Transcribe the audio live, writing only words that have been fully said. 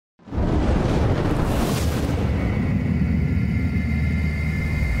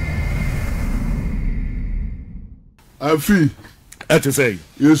Afi. Ete say.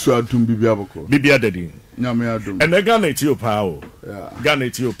 Yesu atum bibia boko. Bibia daddy. Nyame adum. And Ghana Ethiopia o. Yeah. Ghana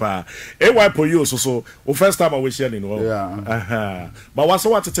Ethiopia. E wipe you so o first time I we share ni no. Yeah. But what's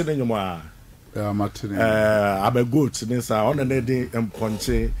what tete ni nyoma? Yeah, Martin. I'm good ni sa on na dey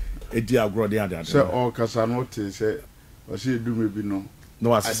emponche edi agro dey ade. Say all kasa no te say o say do me bi no.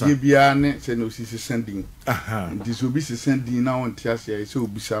 No asisa. Ade bia ne say no sisi sending. This will be sending now on tiasia say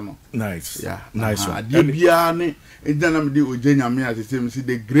obisa no. Nice. Yeah. Nice one. Ade bia ne edana me dey Ogya Nyame as say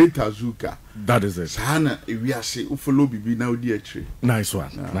the great azuka. That is it. Sana ewiase u follow bibi na odi akire. Nice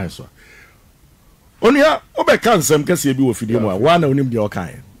one. Yeah. Nice one. Onia obeka nsem kase bi wo fidie mu a wa na onim de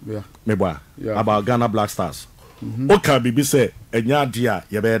okan. Yeah. Meboa. Yeah. About Ghana Blackstars. Oka bibi say enya ade a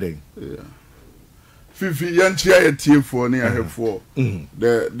ye be den. Yeah. Fifi yanchia yetiefo ne ahefo.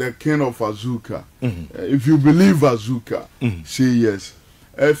 The king of Azuka. If you believe Azuka, say yes.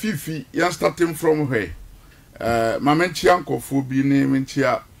 Fifi yan starting from where? Mamenchia nkofo bi ne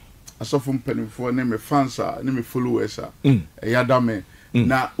menchia asofo mpanimfo ne me fans ne me followers yada me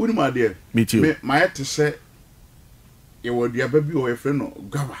na unima de me mayete se ye wodua ba bi o ye frɛ no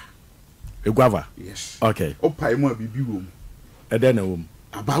guava. Guava. Yes. Okay. Opai mu abibi wom. Ede na wom.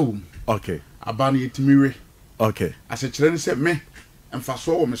 Aba wom. Okay. Aba na yetimiwe. Okay. Asechire ne se me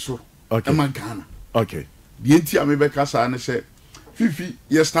emfaso wo me so. Okay. Ema Ghana. Okay. The entia me beka sa ne se Fifi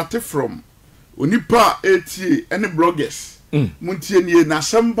you started from onipa etie any bloggers. Muntie nie na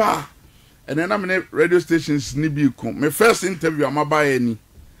samba. And then I'm in radio stations ni bi ko. My first interview amaba ani.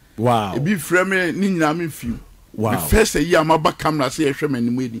 Wow. E bi frɛ me ni nyina me few. Wow. My first year amaba camera say ehwɛ me ni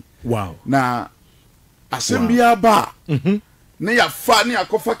mu ani. Wow. Na asembia ba. Ne ya fa ne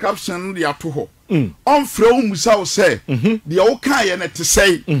akofa caption de ato ho. On frɛ wo musa wo sɛ de wo kan ye ne te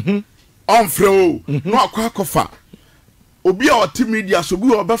sɛ. On frɛ wo no akofa. Obi a oti media so bi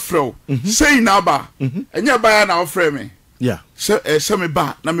wo be frɛ wo. Sei na ba. Enye ba ya na wo frɛ me. Yeah. Se me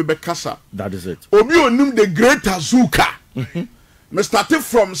ba na me be kasa. That is it. Obi onim the great Azuka. Me started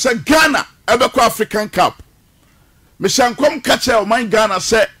from say Ghana ebeko African Cup. Me shankom kache o man Ghana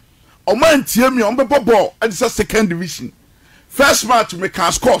say o man tie me on be ball at the second division. First match me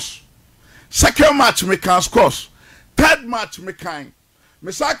can scores. Second match me can scores. Third match me can.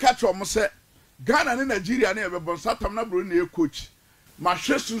 Me sa catch o mo say Ghana ne Nigeria na ebebo satam na bro na coach. Ma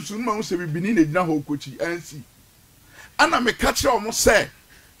hwe sunsun ma wo se bibini na gina ho coach ansi. Ana me catch o mo say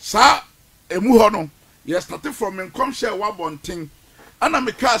sa emu ho no ye started from income share wabonten. Ana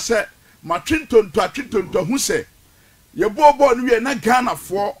me ka say ma twintonto hu say ye bobo no we na Ghana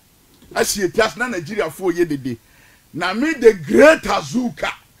for asietias na Nigeria for ye dede. Na me the great Azuka.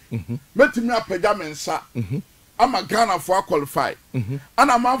 Metimi apagya me nsa. Ama Ghana for qualify.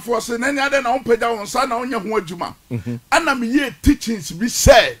 Ana man for say na nya de na onpagya won nsa na onye ho adwuma. Ana me ye teachings bi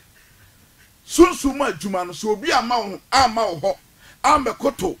say sunsuma adwuma no so obi ama wo ho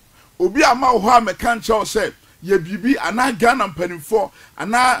ambekoto obi ama wo ho ameka nche say ye bibi ana Ghana mpanimfo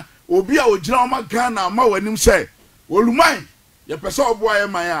ana obi a ogira oma Ghana ama wanim say oluman ye pese oboa ye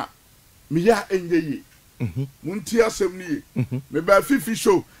man a me ya enye ye munti asem ni ye me ba Fifi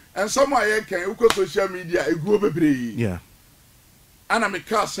show and some aye kan uko social media eguo bebre yeah ana me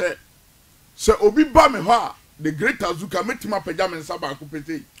ka say obi ba me ho a the great Azuka metima pajamen saba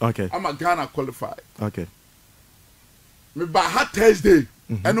akupete okay ama Ghana qualify okay me ba ha Thursday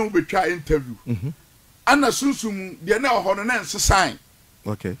and we be try interview ana sunsum de na ho no na nsesan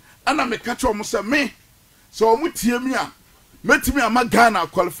okay ana me catch o mo say me so o mutie mi a metimi ama Ghana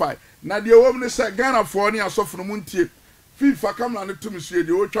qualify na de wo me say Ghana for ni asofo no muntie FIFA kamera ne tumi sue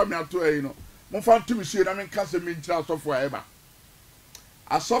de o twa me ato ayi no mo fa tumi sue na me kase me ntira asofo a eba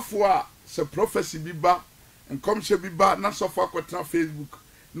asofo a se prophecy bi ba nkom she bi ba na asofo akotena Facebook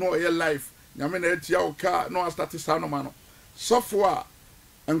no ye live nyame na etia o ka no start sa no ma no sofo a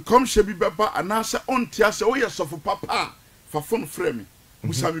nkom she bi beba anase ontia se o ye sofo papa fa phone frame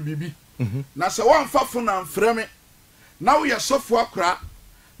musa me bibi na se wan fa phone an frame na wo ye sofo akra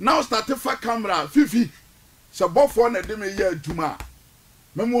na o start fa camera Fifi se bofo na de me ye adwuma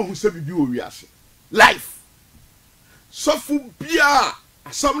memo hu se bibi o wiase live sofo bia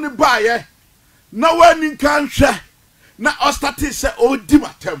asam ne baaye na wani kan hwe na o start se o di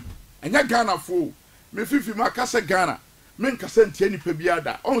matem enya Ghana fo me Fifi makase Ghana men kase ntia nipa bia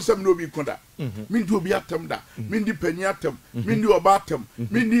da on sem no bi konda men di obi atem da men di pani atem men di oba atem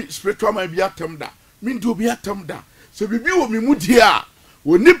men di spiritual man bi atem da men di obi atem da se bibi wo mi mu dia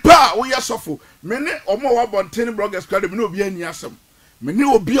wo nipa wo yesofo me ne omo wa bonten bloggers kwade me ne obi ani asem me ne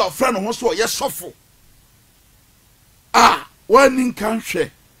obi a ofra no ho so yesofo wani kan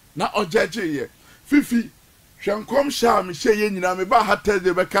hwe na ojaje ye Fifi hwenkom sha me hye ye nyina me ba ha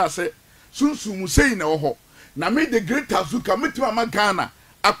Thursday be ka se sunsun mu sei na wo ho na me the great azuka metima ma Ghana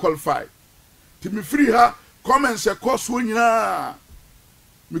a qualify ti me free ha comments e course wo nyina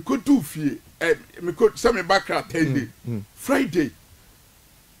me ko do fie me ko say me background 10 day Friday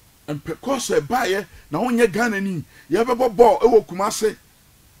and because e baye na wonye Ghana ni ye bebo ball e wo Kumase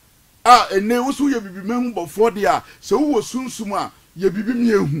ene wo so ye bibi mehu bofo de a se wo sunsum a ye bibi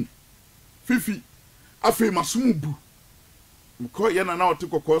me ehu fifi afi masumu bu mko ye na ote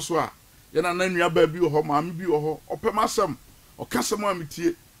kokoso a ye na nua ba bi ho ma me bi ho opemasem okasem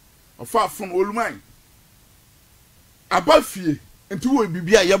ametie ofa afon oluman abafie enti wo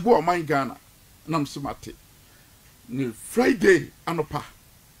bibi a ye bo oman Ghana nam semate ni Friday anopa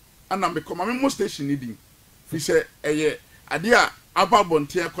ana me koma me mo station ni din fi se eye ade a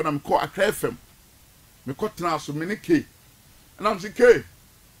ababonte akona me ko Accra FM me ko tena so me ne ke nam se ke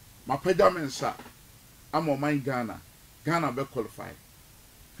mapaja mensa ama oman Ghana be qualify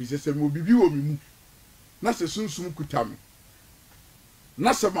fi se mo bibi wo mi mu na se sunsum kuta me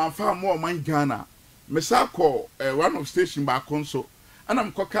na se manfa mo oman Ghana me sa ko one of station ba konso ana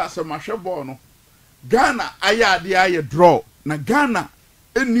me ko ka se mahwe ball no Ghana ayade aye draw na Ghana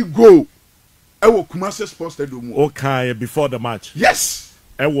any go ewo Kumase Sports Stadium okay before the match yes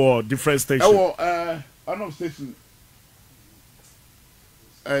ewo different station ewo one of station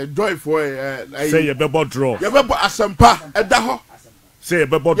joy for say you bebo draw asempa eda ho say you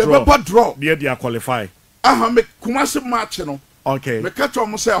bebo draw near dia qualify me Kumase match no okay me catch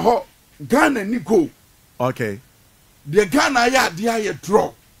am say ho Ghana ni go okay the Ghana ya dia ye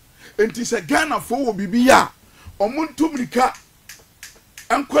draw enti say Ghana for wo bibi ya omuntumrika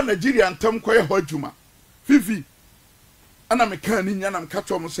anko Nigeria ntam koye ho adwuma fifi ana me kan ni nya na me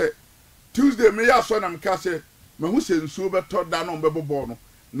catch am say Tuesday me ya so na me ka say me hu se nsuo beto da no bebo no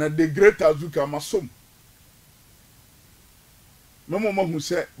na the great azuka masom memo ma hu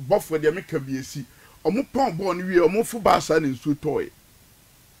se bofo de me ka biesi omo pon ball no wie omo fu baasa ne nsuo toy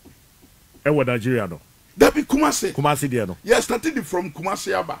ewo Nigeria no that be Kumase there no yes started from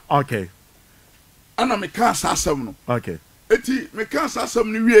Kumase aba okay ana me ka asasam no okay eti me ka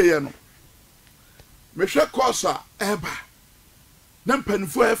asasam no wie ye no me hwe course a eba na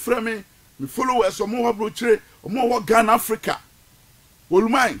mpanifo efre me followers omo ho brochire omo ho Ghana Africa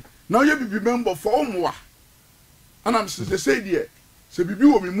wolumai na ye bibi member for omwa ana me say die se bibi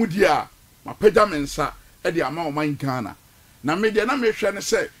wo me mudi a mapaja mensa e de ama oman Ghana na me de na me hwe ne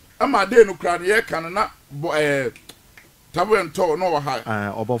say ama de no kra ye kan na tabo ento no wa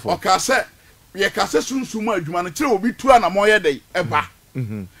ha obofo oka say ye ka say sunsum adwuma no kire obi tu ana mo ye dey eba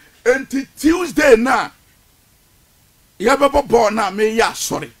enti Tuesday na ye bebo ball na me ya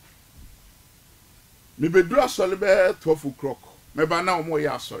sorry me bedura sole be 12 o'clock me ba na omo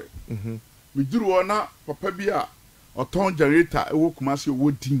ya sorry me duru ona papa bi a oton generator e wo Kumase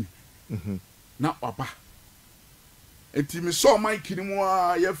wo din na baba enti me so man kini mu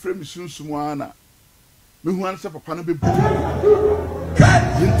a ye frɛ me sunsum ana me hu an se papa no be bu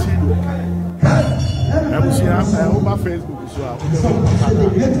enti abusia over Facebook so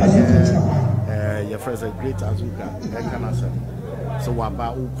your friends are great azuka e kana say so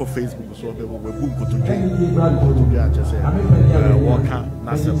waba uko Facebook so be we boom to do ya just say waka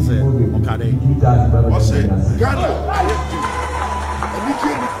na say okade o say Ghana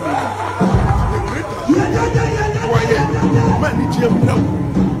man ni jam no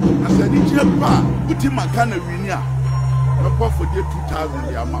as a ni jam pa uti makana wini a me po for 2000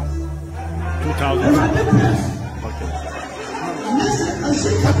 the amount 2000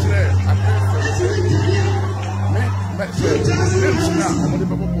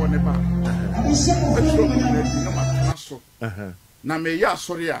 na me ya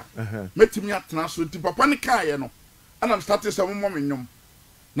sorry a metimi atena so ti papa ne kae no ana me start say mo me nyom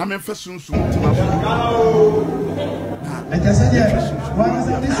na me fa sunsun tena so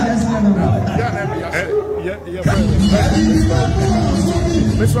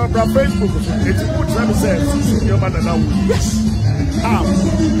Mr. Facebook, it's good to say, your man and yes.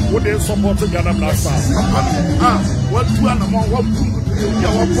 What they support Ghana Blackstars? What two animal, what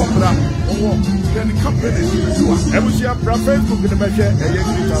popular, can companies? I was here from Facebook in the measure, a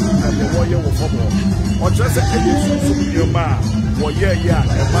warrior of football. Or just a your man, or yeah, a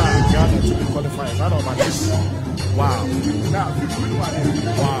man, Ghana to be qualified. I don't know this. Wow. Now,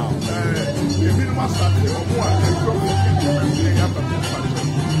 wow. The minimum started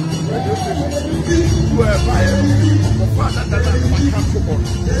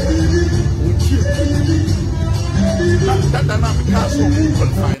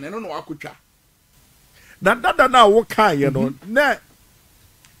that now what kind you know na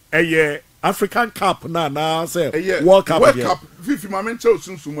African Cup na say World Cup Fifi mama nche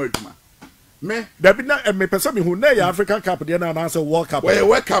osunsumo adwuma me there be na me person me who na ya African Cup there na say World Cup. Well,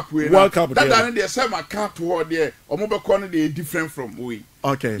 World Cup we. World Cup there. That dey say my count word there. Omo be call dey different from we.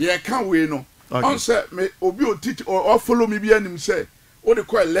 Okay. Yeah, can we no. Okay. On say me obi o teach or follow me bi anim say o dey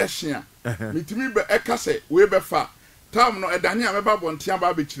call election. Me timi be eka say we be fa. Time no edane a me ba bontia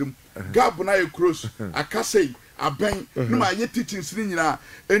ba be chirim. Gap na e cross. Aka say aben no ma ye teachings ni nyina.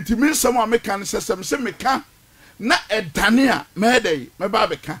 Enti me nsam a me kan say me ka na edane a me dey me ba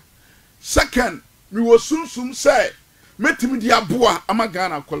be ka. Second, me was soon say, metimi di aboa ama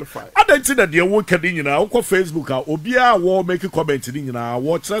Ghana qualify. I don't see that the work nyina on Facebook obia wo make comment nyina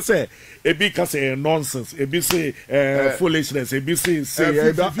wo kire say e bi ka say nonsense e bi say foolishness e bi say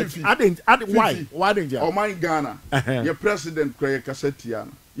why didn't you? Oh my Ghana. Your president Kreye Kasetian.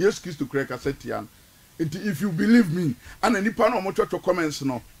 Yes kiss to Kreye Kasetian. If you believe me and nipa no mo twetwe comments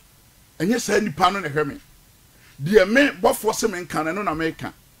no. Enye say nipa no na hwe me. De me bofo se me kan no na me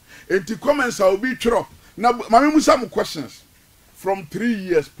ka. Enti comments will be true. Now, mami musa mu questions from 3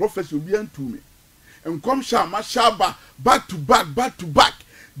 years. Prophecy will be into me. And come shaba back to back.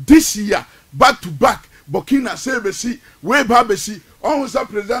 This year back to back. Burkina Sebesi, we babesi. Almost a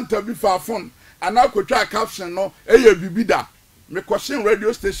presenter before phone. And now could try caption no. Eye bibida. Me question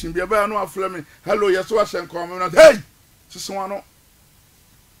radio station. Be about no aflame. Hello, yes, wash and comment. Hey, siswano.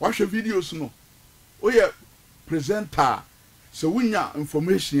 Watch your videos no. Oh yeah, presenter. So we nya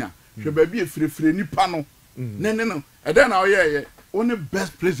information. She baby a free nipa no. No. And then now yeah. Only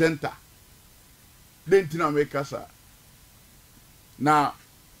best presenter. Then tina make us. Now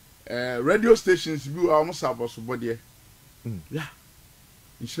radio stations be almost about somebody. Yeah.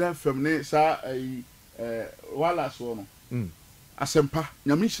 Inshira femne sa wala so no. Asempa.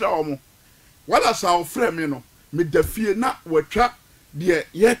 Nyame shira omo. Wala sa ofre me no. Me dafie na watwa de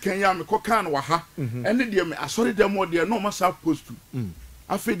ye kan ya me kokan wa ha. Ene de me asori dem o de no masa post to.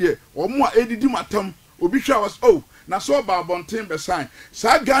 Afi de omo a edidi matam obi hwa was oh na so ba bonten be sign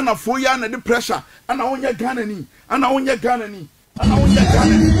sa Ghana fo ya na de pressure ana wonya Ghana ni ana wonya Ghana ni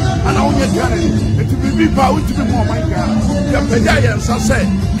eti bibi pa uti bi mo man Ghana ya peja ya nsa se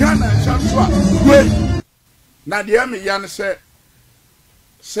Ghana chanso a we na de me ya ne se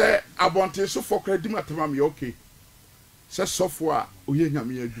abonten so for credit matam am okay se software oye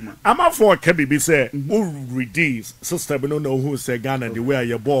nyame adwuma ama for ka bibi say o reduce system no who say Ghana the way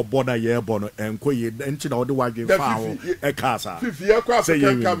your border ye born enko ye nti na ode wage fa ho e kasa fifi ye kwa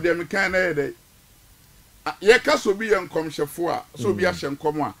African Cup dem kan na ye ye ka so bi ye nkomhyefo a so bi a hye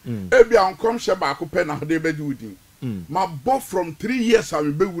nkom a e bi a nkomhye ba ko pe na ode be di udin ma bo from 3 years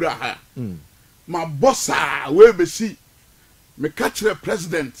am be wura ha ma bossa we be si me ka kire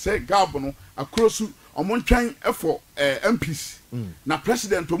president say Gabon akrosu omontwan efo MPs na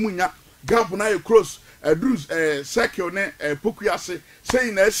president omunya Gabon na cross drus circle ne pokuase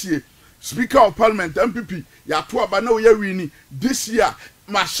say na asie speaker of parliament MPP ya to aba na oya wini this year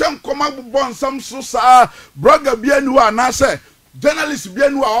ma hyen koma bobon sam so sa blogger bia ni wa na say journalist bia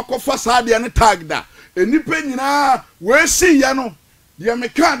ni wa akofa sa de ne tag da enipa nyina we see ya no ye me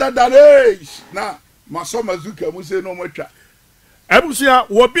kan da na maso mazuka mu say no matwa Abusia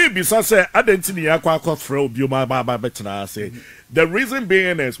wo bibi say adentini yakwa akofre obi ma ba betena say the reason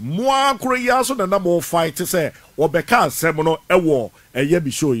being is mo akroya so na mo fight say obeka asem no ewo eye bi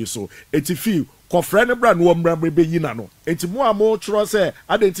show you so etifi kofre ne bra no mra be yina no enti mo amo chro say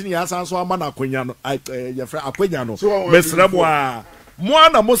adentini asan so ama na akonya no ye fra akonya no mesra mo a mo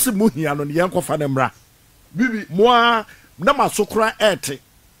na mo se mo hia no ye nkofa ne mra bibi mo na masokra ete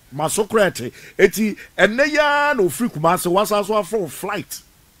Masokrate eti eneya no free kumase wasaso from flight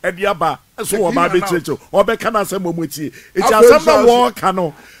ediaba so oba bechecho obeka na asem omuti eti asem na wo ka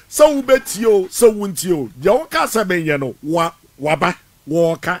no so ubetio so wuntio de wo ka asem ye no waba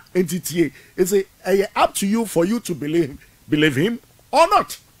wo ka entitie is up to you for you to believe him or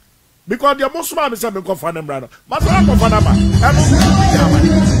not because the muslim say me kofa na mra no masara kofa na ba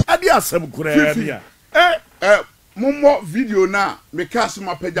eno adi asem kura dia Mumo video na me cast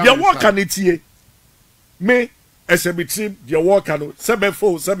my page. Ya work an etie. Me esebitrim the work no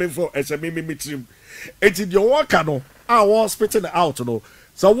 74 esemi trim. Eti the work no I was spitting out no.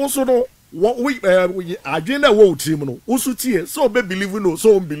 So wo no what we agenda wo trim no. Usu tie so be believe no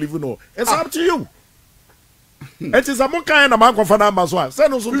so unbelieve no. It's up to you. It is a mo kind na man konfa na maso a. Say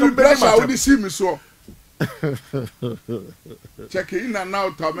no so be pressure we see me so. Check in and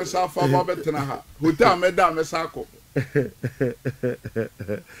out to mesa fa ba betena ha hotel me da mesa ko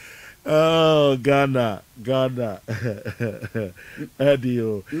oh Ghana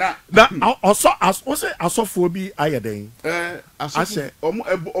adio na also asofo bi ayeden asofo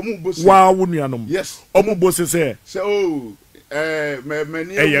omu bosi wa wonuanom yes omu bosi say oh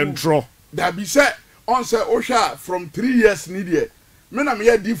many eyentro that be said on say Osha from 3 years needed. Men am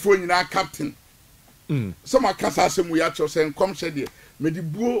here diffo nyina captain. Some akasa asem we actually say come shed there. Me di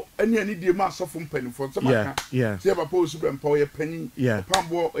buo ani die ma so from penny for some aka. Say papa osu bempa ye penny.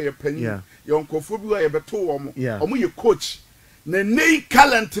 Pambo ye penny. Your nkofo bi wa ye beto omo. Omo ye coach. Na nei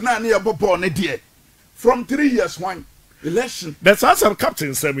talent na ye bobo ne die. From 3 years one election. That's some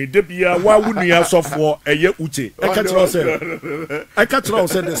captain say me de bia wa wunua sofo eye uche. I catch you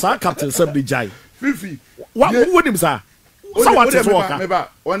say the captain say the jai. Fifi. What would him say? So what is work?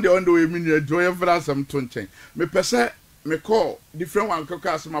 One day we mean enjoy every some tonchen. Me pese me call different one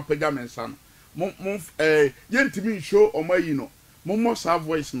cause my pajama son. Mo yentimi show o mayi no. Mo must have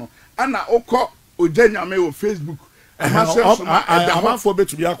voice no. Ana oko Ogya Nyame o Facebook. I'm for bet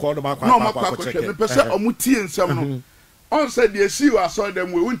to be called no check. Me pese omuti ensem no. On said they see I saw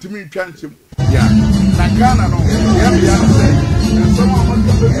them we want to meet chance. Yeah. Na Ghana no. Yeah say.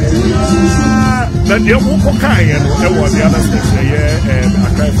 Then you walk kind and was the other station here and I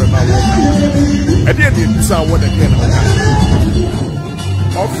cry for my walk. I didn't decide what again.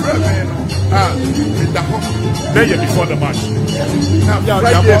 Of friend, in the home. Then you before the match. Now, not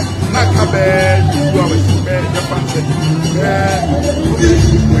a bad, you always bad, your fancy.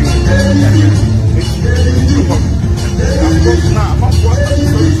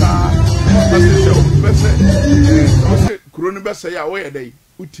 Corona say away a day,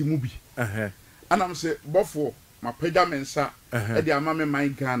 uti mubi. And I'm say, Buffo, my pejamensa, at the amame my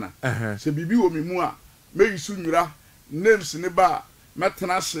Ghana. Say, Bibi o mi mua, may soon names in the bar,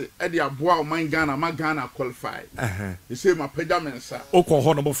 Matanase, at the aboa my Ghana qualified. They say my pejamensa. Oko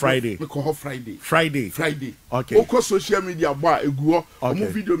Honorable Friday. We call Friday. Friday. Okay. Oko social media bar, a guo, a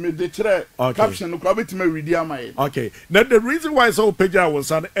video made the tre, caption, no to me redeem my. Okay. Now the reason why so Peja was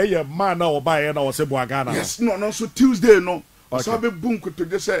an a man or buy and or say Ghana. Yes, no, so Tuesday, no. Sabe bunko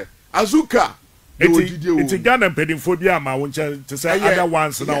to say Azuka. It's a Ghana pedophonia, ma won't to say other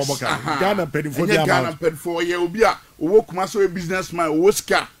ones now. Ghana pedophonia. Ghana pedophonia, you be a work master businessman,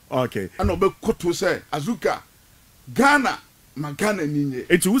 Oscar. Okay. And no be to say Azuka. Ghana, my Ghana nini.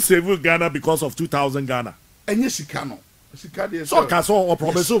 It will save Ghana because of 2,000 Ghana. And yes, Sikano. So Caso or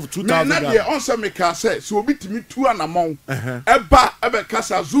promise of 2,000 Ghana. Not answer me can say, so be to me 2 and among. Eba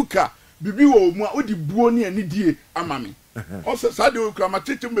Casa Azuka, Bibi wo di buoni and die amami. Also, Sadio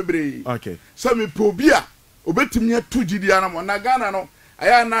Kramatichum bebre. Okay. Some pobia, obetimia 2 Gidiana Monagana no.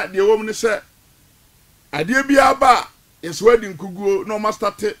 I not the woman say, I dear be a bar, yes, wedding kugu no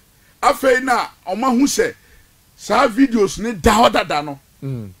master. Afei na, Oma who say, sa videos ne dawada dano.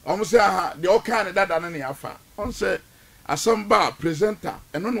 Almost say, the all kind of that and afa. On say, a some bar presenter,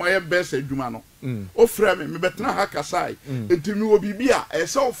 and on why best a Jumano. O frame me betna hakasai. Enti mi obi bia e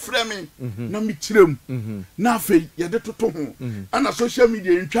se o frame na mi kirem. Na afei ye de toto ho. Ana social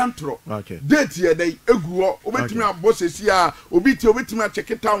media ntwantro. Date ye dey egu ho. Obetimi abosesi a obi ti obetimi a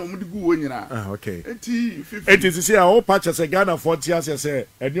check town mo de gu wo nyina. Okay. Enti sisi a o patch se Ghana 40 as say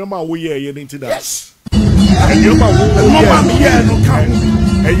enioma wo ye ye nti da. Yes. Enioma wo ye no ka wo.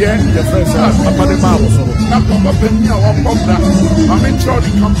 Eye the first apade ba wo so. Na papa pani a wo popra. Ma me try the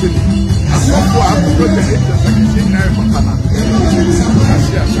company. Asofo akufo the intersection na ekotana.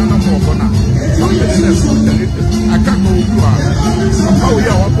 Asia kana mo bona. Something else with the akako oku a. Papa we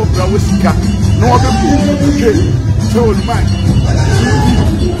a wo popra wo sika. No obe ku. Okay. So man.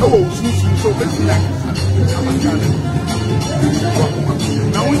 Oh, so let's like.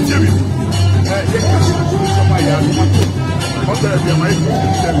 Now we tell you. You can't somebody else.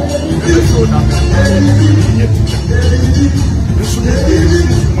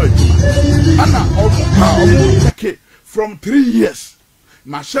 From 3 years.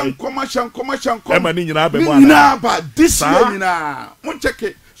 This year, check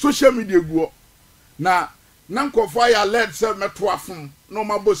it. Social media go. Now, Nanko fire led self metwafum. No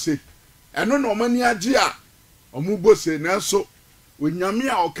ma bosse. And no money ajia. Omubose Nelso. When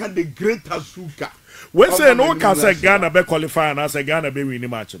Yamia or can the great Azuka. We say no can say Ghana be qualify and I say Ghana be winning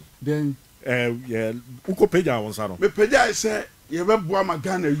match. Then yeah, Uko Peja on Sano. Me Peja say you be Boama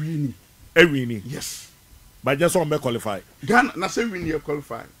Ghana winning. Winning. Yes. But just on be qualify. Ghana na say win you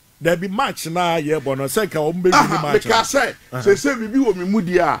qualify. There be match na ye bono say ka o be winning match. Because say bibi wo me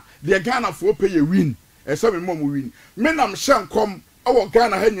mudi a the Ghana for pay you win. E say me mom win. Me nam hye nkom e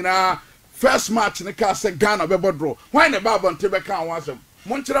Ghana ha nyina first match ne ka say Ghana be bodro. Why na ba bonte be kan wasem.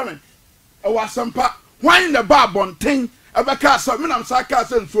 Mon kira me. E wasampa. Why na ba bonten e be ka say me nam sa ka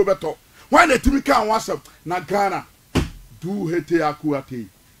say nsuo beto. Why na timi kan wasem na Ghana do hete akuate.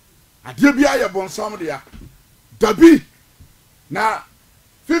 Ade bia ye bonsam de ya. Dabi na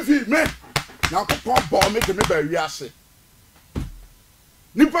Fifi me na ko ball me ke me ba wiase.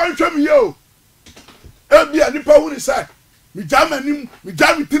 nipa nhwɛ me yo ebia nipa hu ni say mi jamanim mi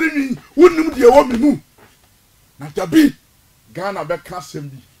jam tirini wonnim de wo me mu na dabi Ghana be ka sem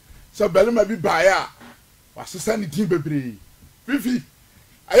bi so belema bi bae a wasesa ni din bebre fifi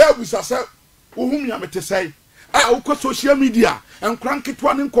aya busa say wo hum ya mete say a wo ko social media enkran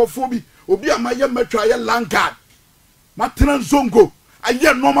ketwa ne nkofo bi obi amaye matwa ye langard matena zongo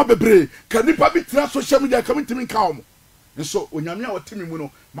aye normal bebre ka nipa bi tra social media ka mitimi ka omo nso onyame a wotimi mu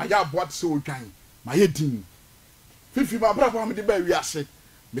no maya aboat se odwan maye din fifi ma bra ba me de ba wiase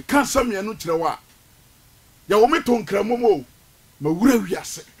me kan sam ye no kire wa ya wo meto nkramomo ma wura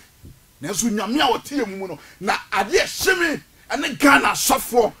wiase nanso nyame a wotie mu no na ade ehime ene Ghana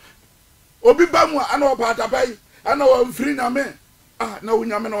sofo obi ba mu ana obada bai ana wo mfiri nyame na wo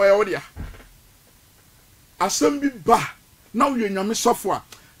nyame na wo ye wo dia asem bi ba na wo nyame sofo a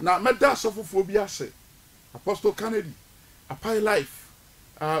na meda sofofo bi ase Apostle Kennedy apai life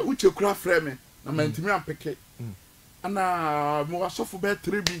uche kura frame na mantimi ampeke ana mo wasofo be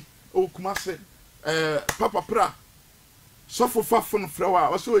 3 bi o kuma se papa pra sofo fafon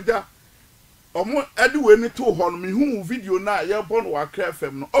frewa o se oja omo ade we ni to ho no me hu video na ye bo no akra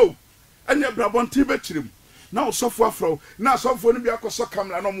fm no anya brabon ti be chirim na o sofo afro na sofo no bi akoso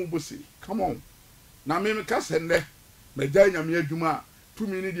camera na mo bosi come on na me ka se ne me ja nyame adwuma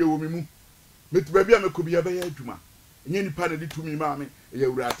tumi ni de wo me mu metu ba bia me ko bia be ya adwuma enye nipa na de tumi ma me ye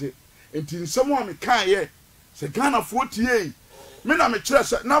wurate enti nsemo a me kan ye se Ghana 48 me na me kire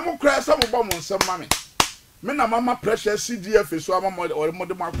se na mo kra se mo bo mo nsem ma me na mama pressure CDF so ama mo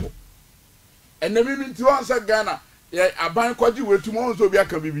de mako enemi mi nti wan se Ghana ye aban kwaji wetu mo nso obi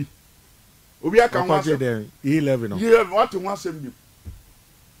aka bibi obi aka ho ase 11 no ye what one asem bi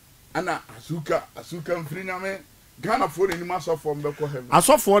ana asuka mfiri na me Ghana for ni masofo mbeko heaven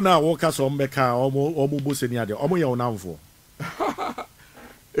asofo na wo ka so mbeka omo boseni ade omo ye onamfo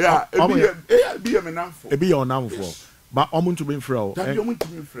yeah ebi ye menamfo ebi ye onamfo ba omo ntumi mfrɛ tabi omo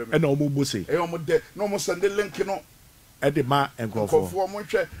ntumi mfrɛ me na omo bose omo de no omo send link no e de ma enkofo omo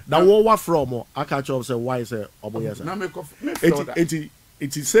hwɛ na wo wa from aka cho say why say omo yes na me kofo me feel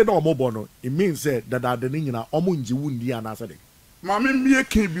it say na omo bono it means say that the nyina omo nji wundi anasa de mama mie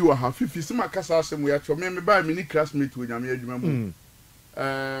kan bi wa ha fifi sima kasa asem ya cho me ba me ni classmate wo nyame adwuma mu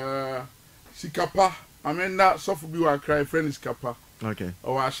sikapa amenda sofu bi wa cry friend sikapa okay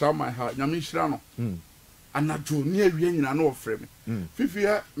o wa sha my heart nyame hira no anajo ni awie nyina no ofre me fifi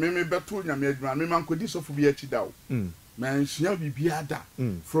ha me beto nyame adwuma me man kodi sofu bi achi dawo man hia bibia da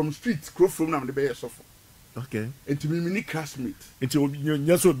from street crow from na me be sofu okay enti me ni classmate enti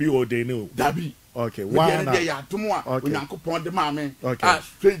nyaso bi o de no dabi okay why na ya adoma onyankopon de ma me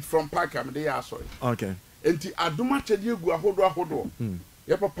straight from park am de ya sorry okay enti adoma chede egu ahodo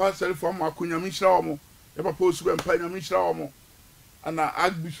ye papa self am akonya mi hira omo ye papa osu empa nya mi hira omo ana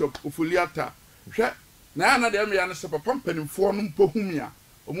archbishop ofoliata hwe na de me ya ne se papa mpanimfo no mpohumia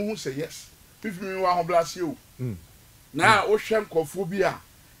omo hu say yes fifi mi wa ho blase o na o hwe nkofo bi a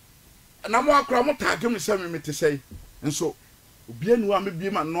na mo akora mo tag me se me mete sei nso obi anu a me bi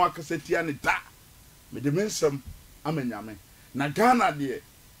ma no akasetia ne da me de mensam amanyame na Ghana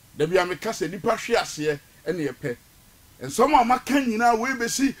de bia me kase nipa hwe ase ene ye pe ensom a maka nyina we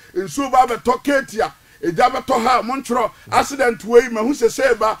besi enso ba beto ketia eja beto ha montro accident we ma hu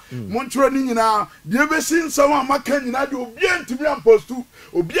se ba montro ni nyina de besi ensom a maka nyina de obi antimi ampostu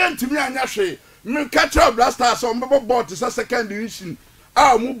obi antimi anya hwe me catch Blackstars on bebo bought the second division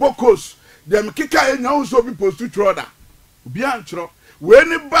mu bokos dem kika enya hu so bi postu troda obi antro we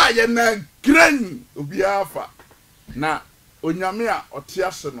ni ba ye na gran obi afa na onyame a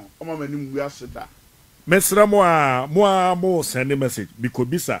otiase no o mama ni mu ase da mesra mo send a message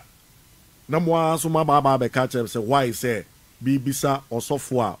bikobisa na mo so ma ba be catch say why say bibisa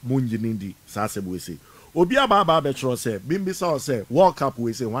osofo a mo ngini ndi sa asebo ese obi aba be tro say bimbisa o say world cup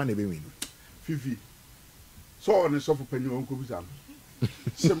we say one e be win fifi so on sofo panyi onko bisa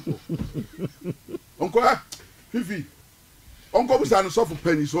simple onko fifi onko bisa no sofo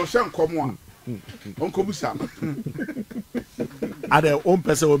panyi so hye nkomo a onko bisa ade on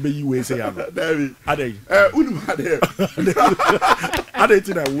pese obeyi we say ya David ade unu ade ade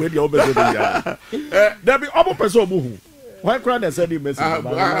ti na we dia obeze be ya David obo pese obuhu why cry dey send message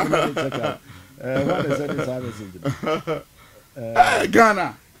what dey send message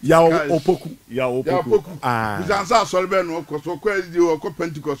Ghana ya opoku bizansa asori be no okoso kwezi okọ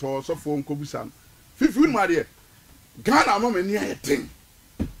Pentecost so fo onko bisa fifi unu ade Ghana mama ni ayeten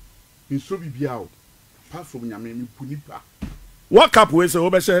nso bibia o apart from nyame mi punipa what cup we say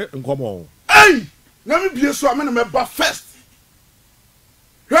obese nkomo hey na me bie so amena me ba first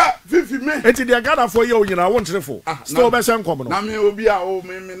ha fifi Fifi me. Enti dia Ghana for you nyina won trefo. Still be sen kom no. Na me obi a o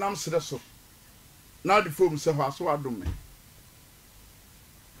me nam sere so. Na the phone se ho aso adom me.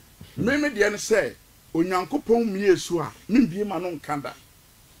 Me de ne say onyankopon mi esu a me bie ma no nkanda.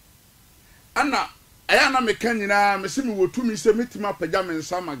 Ana aya na me kan nyina me se me wotumi se metima pagya me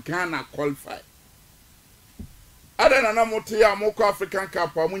nsa ma Ghana qualify. Ada na mote ya moko African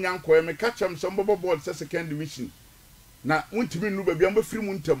Cup amunya nkoe me catch am some board se second division. Na muntimi nu ba bia mo firi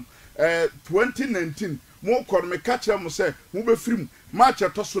mu ntam 2019 mo kor me catch am se mo be firi mu match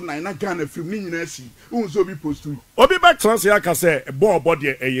to so 9 na Ghana firi mu ni nyina si unzo bi post obi back transfer aka say ball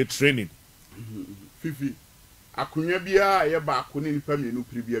e training Fifi akonya bia ye ba akone nipa me no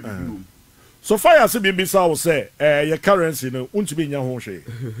piri bia bi no so fire se bi bisa wo say your currency no untumi nya ho hwe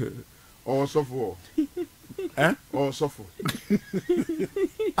o so for oh suffer.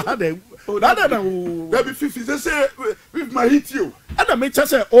 That be 50 say with my hit you. And I make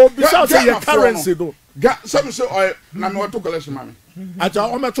say oh because say your currency do. Some say oh na me to collection mami. Aja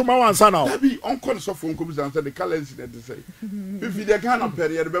o me to ma wan sa na. That be on con suffer on come say the currency that they say. If the Ghana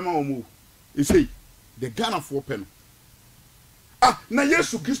period be ma o mu. You say the Ghana for pen. Na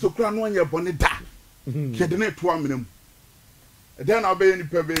Yesu Kristo kura no anya bone da. Ke de na to amenam. Then I be any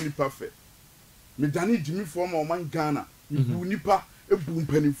perfect. Me dani jimi for ma man Ghana bu nipa ebu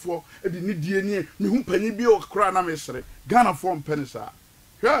mpanifo e de ni die ni me hu pani bi o kra na me sere Ghana for mpani sa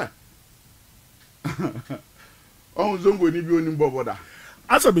hwe on zongo ni bi oni boboda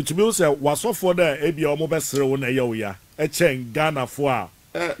asa bitumi o se wasofo da e bia o mo besere wo na ye wo ya e chen Ghana fo a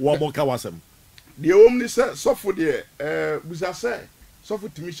wo mo ka wasem de om ni se sofo de buza se sofo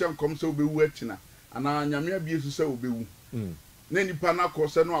timishan kom se obewu akina ana nyame abiesu se obewu na nipa na ko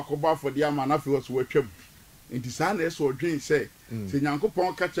se no akoba afode ama na fe wo so watwam enti sa na eso odwen se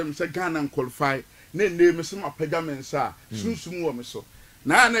nyankopon ka chem se Ghana qualify na ne me se mapagya me nsa sunsum wo me so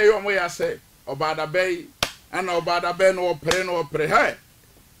na ye omo ya se obada bay ana obada bay no opre he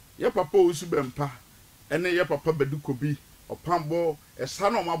ye papa osu bempa ene ye papa bedukobi opambo esa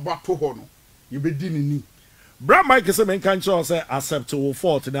no mabato ho no ye bedi ni Bra Mike say men kan say accept your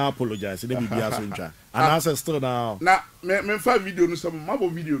fault na apologize na bibia so ntwa and answer still now na me fa video no some mabo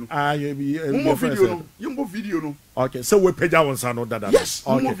video no you mo video no okay so we page our son no dada yes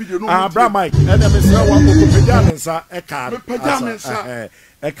okay mo video no Bra Mike and me say wa ko page our son e ka me page our son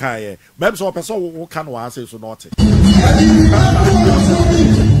e ka ye maybe so person wo kan wa say so not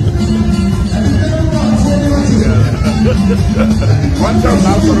one time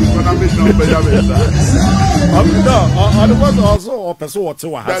now for no I was also or person what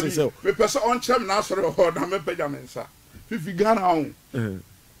to has say me person on chem na soro ho na me page mensa Fifi Ghana on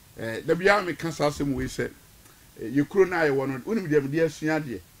da bia me kan asem we say ye kuro na ye wono unim dem de asua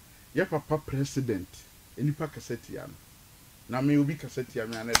de ye papa president enipa kaseti ya na me obi kaseti ya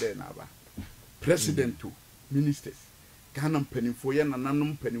me na de na ba president to ministers Ghana mpanimfo ye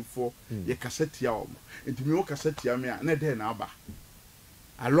nananom mpanimfo ye kaseti ya omo enti me wo kaseti ya me na de na aba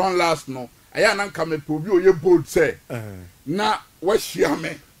along last no aya na nka me pe obi oye bold say na wa hia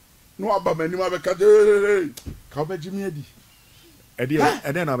me no aba manim abeka ka obejimi adi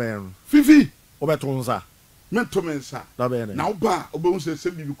ede na be Fifi obetonza mento mensa na be ne na oba obehu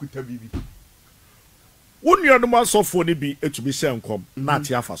se bibi kuta bibi wonnuadom asofo ne bi etubi se nkom na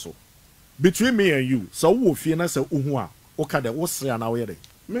ate afa so between me and you so wo fie na se ohu a wo ka de wo sere na wo yede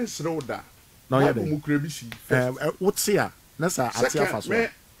men sere wo da na wo yede mu kura bi si wo te a na sa ate afa so me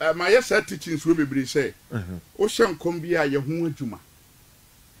my yes teachings we be say o hye nkom bi a ye ho adwuma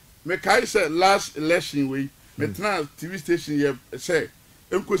me kai say last election we me tena TV station ye say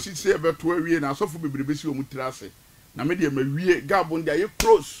enkosi say beto awie na asofo bebrebe si o mu tirase na me de ma wie gabon de ye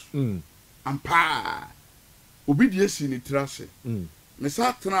close ampa obi de si ni tirase me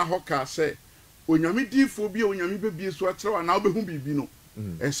sa tena ho ka say onyame difo bi onyame bebie so akere na obehu bibi no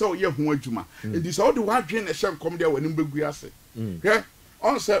say o ye ho adwuma edi say o de wadwen na hye nkom de wanim begu ase he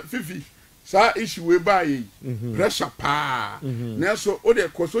on say Fifi sa issue we buy pressure pa na so o de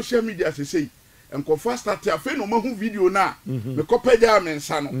ko social media say enko start afa no mahu video na me kopaja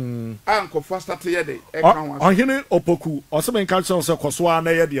mensa no anko start ye de e kan wa ohene opoku oseme nka so se kosoa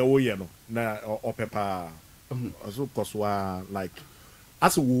na ye de wo ye no na opepa aso kosoa like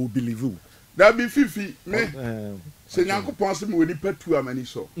as we believe you that be Fifi me se nyankopon se me woni patu amani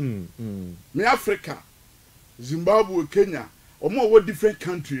so me Africa Zimbabwe Kenya omo wo different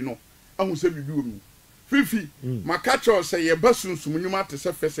country no ahu se bibi wo mi Fifi makacho se ye basunsum nyuma te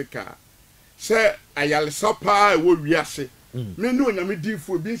se physical se ayalesa pa wo wiase me ne onyame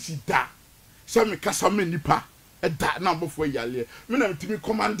difo bi si da se me kasa me nipa e da na mbofo yale me na mtimi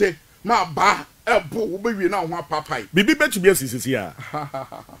commande ma ba ebo wo be wi na ho papai bibi betu bi asisisi a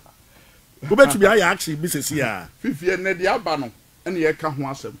Ubet to be actually Mrs. Ya. Fifi and Nedi Abano, and ye can't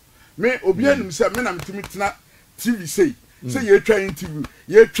want them. Me, Obian said, men, I'm Timothy TV say you're trying to,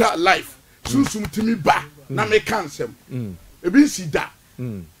 you're try life. Soon to me back, na me cancel. A bit see that.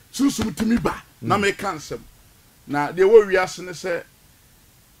 Soon to me back, na me cancel. Now, they were reasking, say,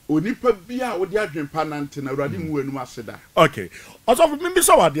 Onipa Bia or the Adrian Panantin, riding when was said that. Okay. Also, maybe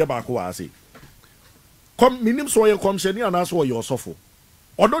so idea about who I see. Come, minim so your commission and ask what you're so.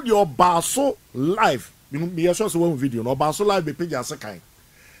 Although your baso live, me as one video, no baso live be page as a kind.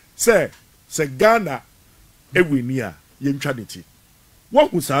 Say Ghana, every near yen charity.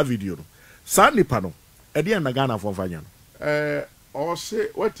 What was our video? Sandy Pano, a dear Nagana for Vanyan. Or say,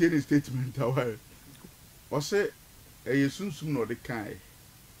 what any statement, or say, a soon no the kind.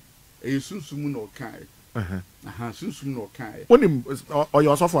 A soon no kind. Soon no kind. When him or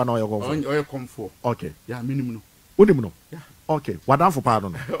your software or your comfort. Okay, yeah, minimum. Unimno. Yeah. Okay. What for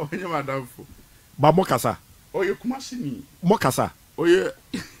pardon? Oh, you madam for. But Mokasa. Oh, you come see me. Mokasa. Oh, yeah.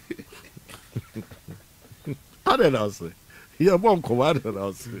 I don't know. Your mom come out and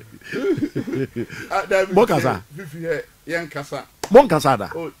I'll say. Mokasa. Young Casa.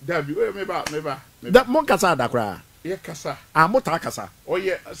 Moncasada. Oh, Dabby, me back. That Moncasada cry. Yeah, Casa. I'm Motakasa. Oh,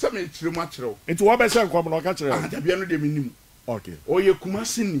 yeah, some too much. Into what better come on catcher. Dabiano de Minim. Okay. Oh, you come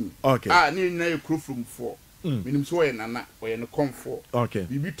see me. Okay. Need na crew from 4. Minim so en na or en comfort. Okay.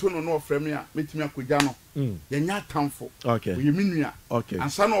 Bibi to no frame metimi akogya no. Ye nya tamfo. Okay. Ye minua. Okay.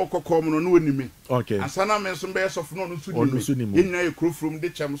 Ansa na okokọ no no onimi. Okay. Ansa na men so be sof no no su ni. Ye nya crew from de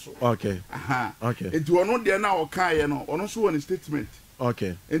chem so. Okay. Aha. Okay. Enti ono de na oka ye no, ono so one statement.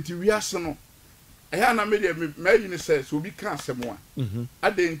 Okay. Enti wi ase no. Eya na me de me yin say so bi ka asem a.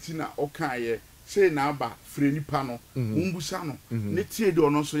 Adenti na oka ye. Say na ba free nipa no umbusa no ne tie de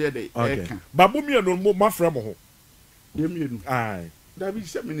ono so ye de eka babu mi no ma fra mo ho ye mi nu ai da bi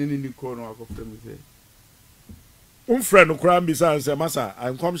se me ni ko no akofra mi say friend no kra mi say masa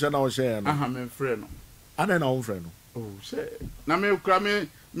an kom she na o share no aha me friend no ana na friend no oh say na me kra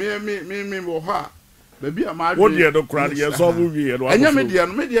me wo ha ba bi a ma adwe wo de no kra ye so wo wi no anya me de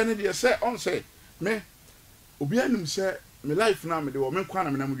ne de say on say me obi anum say me life na me de wo me kwa na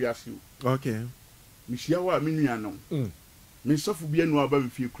me na mu wiase o okay Mishia wa minua no. Me sofu bia no aba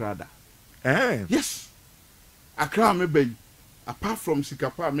mfie krada. Yes. Akra me bayi. Apart from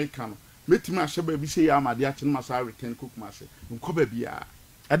sikapa America no. Metimi ahye ba bi say ya amade ache no masa return cook mase. Nko ba bia.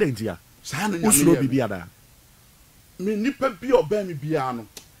 Adentia. Sa na usuro bibia da. Me nipa bia oba me bia no.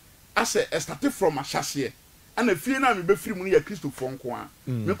 Ase started from ashase. Ana fie na me be free mu no ya Christopher nko a.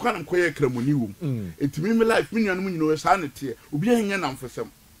 Me kwa na nkoye kramoni wom. Etimi me life minua no mu nyino sa na tie. Obi ahenya na mfosem.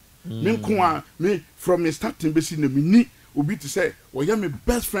 Me nko me from me starting be see na me ni obi to say wo ya me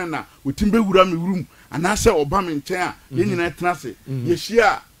best friend na wetimbe wura me room ana say oba me nchen a ye nyina tenase ye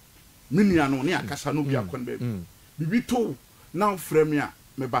hia me nua no ne akasa no bi akon ba bibi to now frame a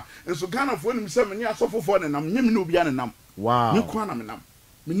me ba enso Ghana fo nim say me ni asofofo ne nam nyem ne obi a ne nam wow me ko na me nam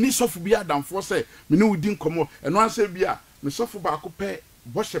me ni sofo bi adamfo say me ne odi nkomo eno ase bi a me sofo ba ko pe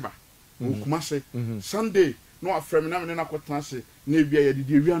bosheba o kuma say Sunday no aframe na me na kwotena se na bia ye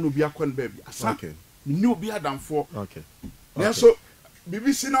didi ewia no bia kon ba bi asa ni obi adamfo okay na so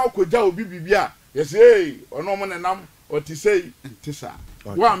BBC na okogya obi bibia ye say ono mo ne nam o ti say ntisa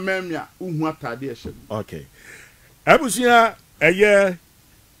wa mamia uhu atade e hye okay abusia eye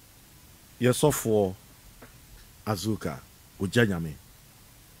ye sofo azuka Ogya Nyame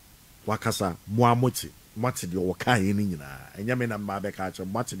wakasa muamoti mati de woka ye ni nyina enyame na mba be ka acho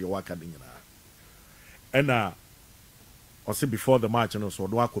mati de waka de nyina ena ose before the match no so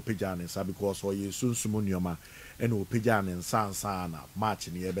do akopagya ne sa because o ye sunsumu nyoma ena opagya ne nsansa na match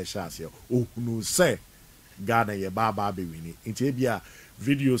ne ye be hye ase ohunu se Ghana ye baba be wini nti e bia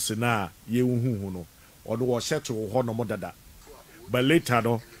videos na ye huhu no o do wo hyeto ho no modada but later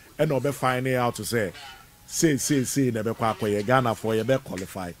no ena obe find out to say na be kwa akoye Ghana for ye be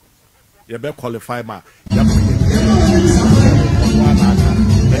qualify ma ya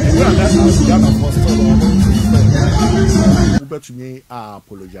to me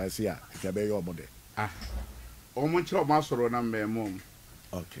apologize here if be your mother omo chiro ma soro na mmemo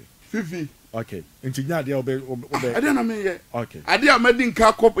okay fifi okay ntinya de obe ade na me ye okay ade amadi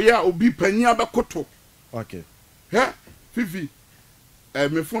nka kop ya obi panyi abekoto okay he fifi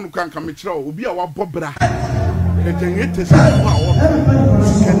me phone kan ka me chiro obi a wabobra etengete sa wa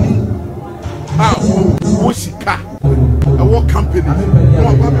sikani wo sika wo company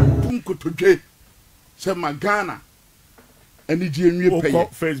no ba punkotodwe se magana ani die nwie peye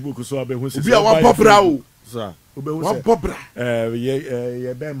Facebook so abehu se obi a wabobra o sa obehu se wabobra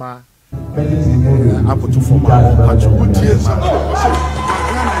ye be ma apoto for ma pacho tie sa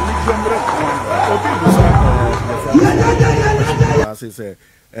magana ni die mre say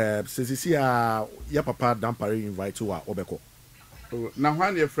since ya papa dampare invite to a obeko. Now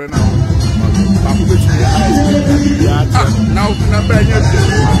when your friend now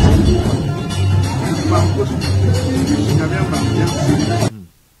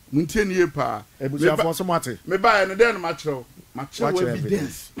Muntienie pa. Me buy no den matcho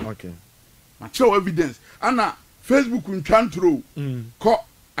evidence. Okay. Matcho evidence. Ana Facebook ntwantro. Ko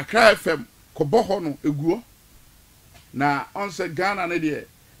Accra FM ko boho no eguo. Na on se Ghana na de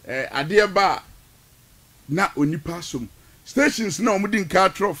ade ba na onipa som. Stations na omudi nka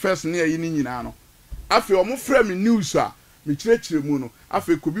tro first na yi ni nyina no. Afi omo frame news a me kirekire mu no.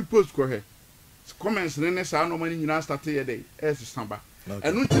 Afi ko bi post ko he. Comments ne sa no mani nyina start ye dey. Samba.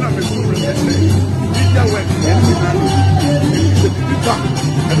 And no time I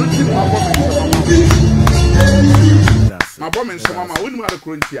my bomb and some mama wouldn't have a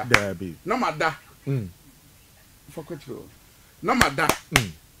crunchia. No matter. For control. No matter.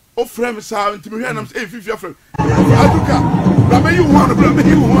 Oh, friend, sound to me, and I'm saying, if you're from Aduka, you want to blame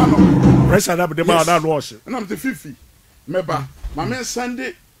you one. Pressure up the man that wash. And I'm the 50. Meba, my man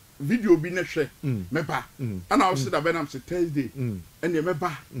Sunday. Video be ne hwe meba and I said that say Thursday and you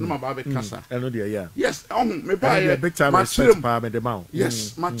meba no ma ba be kasa yeah yes meba big time respect pa me the mount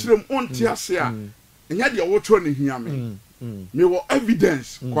yes ma kirem onti ase a enya de wo tro ne hia me me wo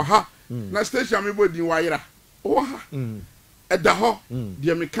evidence kwa ha na station me bodi wayera o ha eda ho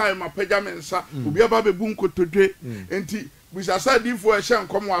de me kai ma pagya me nsa obi aba be bu nkotodwe enti bisasa difo e hye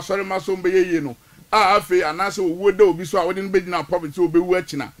nkom asore maso mbe yeye no afi anase wo de obi so a wode no begina property obewu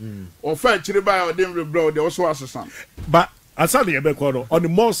akina o fa akire ba o de rebro de so asesan but asade ye be ko no on the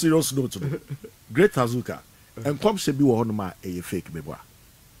more serious note no Great Azuka and come se bi wo ho no ma e fake me bo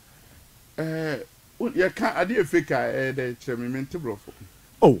ye kan ade fake de kire me mente brofo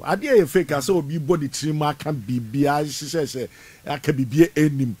oh ade ye fake as obi body trima kan bibia hye aka bibia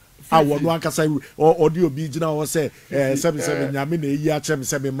enim awo no ankasa odi obi gina ho say 77 nyame na eyi a chem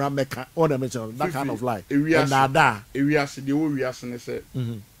say me mra meka o na me that kind of lie na ada ewiase de wo wiase ne say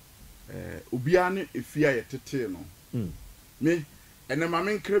obi ane efia ye tete no me ene ma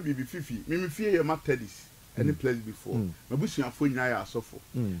me nkra bibi fifi me fie ye matadis any place before mabusuafo nyina ya asofo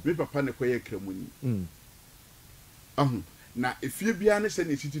me papa ne koye kramuni na efie bia ne se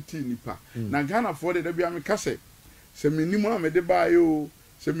ne tititi nipa na Ghana for de bia me kase se menimu a me de ba yo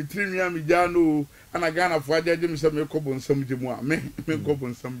se mi trinua mi jano ana Ghana fo ajaje mi se me kobo nsam je mu a me kobo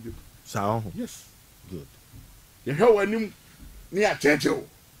nsam je sao yes good ye he wanim ni a cheche o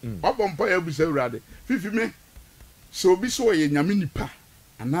obompa ya bu se urade fifi me so obi so ye nyame nipa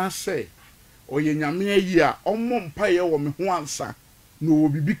ana se o ye nyame ayi a ommo mpa ye wo me ho ansa no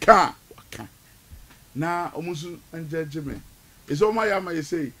obibi ka waka na omusu anjaje me eso ma ya ma ye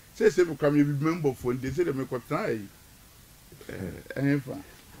say me kwam ye bi member for de say de me kwatra yi enfa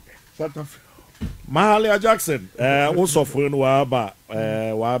South Africa Mahalia Jackson wo sofo no wa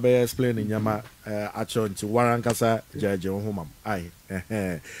ba explain nyama achonti warankasa jaje homam ai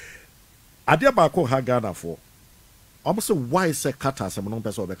ade ba ko ha Ghana for almost why say kata some no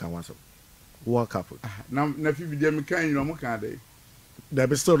person be kan waso World Cup na fi video me kan you mo kan dey there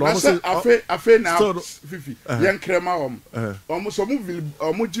be still almost afe na fifi yen krema almost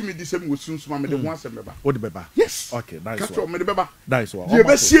mo jimi di sem go sunsuma me de ho asem beba wo de beba yes okay nice catch me de beba nice one ye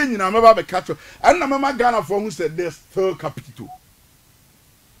be sie nyina me ba be catch and na mama Ghana for who said this third capital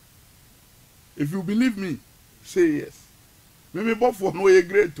if you believe me say yes me both for no ye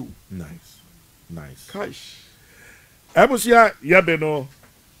great too nice cash ebusia ye be no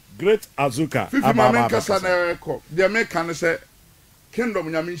Great Azuka fifi mama kasa na record de me kan say Kingdom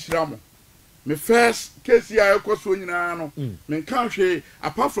nyame nhiramo me first case ya ekoso nyina no me kan hwe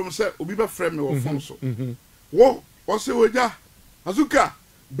apart from say obi be frame me wo phone so wo say Ogya Azuka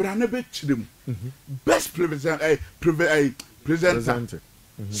brane be chirem best presenter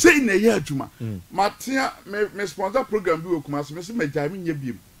say na ye adwuma matia me sponsor program bi wo kuma so me say magya me nya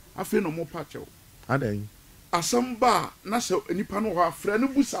biem afi no mo pacho adan asamba na say nipa no ho afra no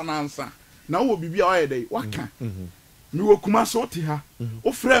busa na ansa na wo bibia o ye dey waka mi wo kuma so te ha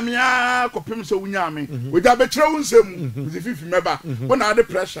o frɛ me a kopem so wunya me Ogya be kyerɛ wo nsɛm mi fifi meba wo na ade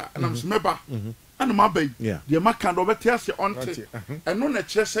pressure na me meba ana ma bai de maka do bete ase onte eno na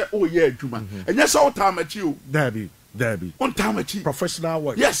kyerɛ sɛ o ye adwuma ɛnyɛ sɛ o ta machi o dabi on ta machi professional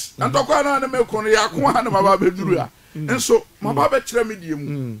work yes and to kwa na me kono ya ko ha na ma ba be duru a enso ma ba be kyerɛ me die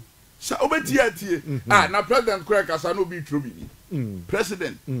mu sɛ obeti atie na president kura kasa no bi tro bi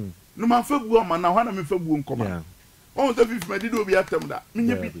president no ma fa bu ma na hwa na me fa bu nkoma on the fifth me do be atem da me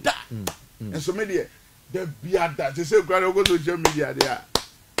nya bi da enso me de bia da se kura go social media de a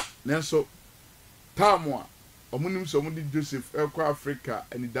nenso tamwa omunim so omudi Joseph ekwa Africa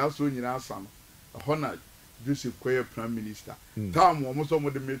and that's so nyina asa no hona Joseph Koye prime minister tam omo so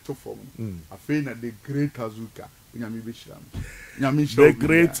omudi me to form afei na the great Azuka nyame be shiram nyame the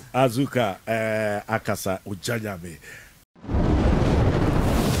great Azuka akasa Ogya Nyame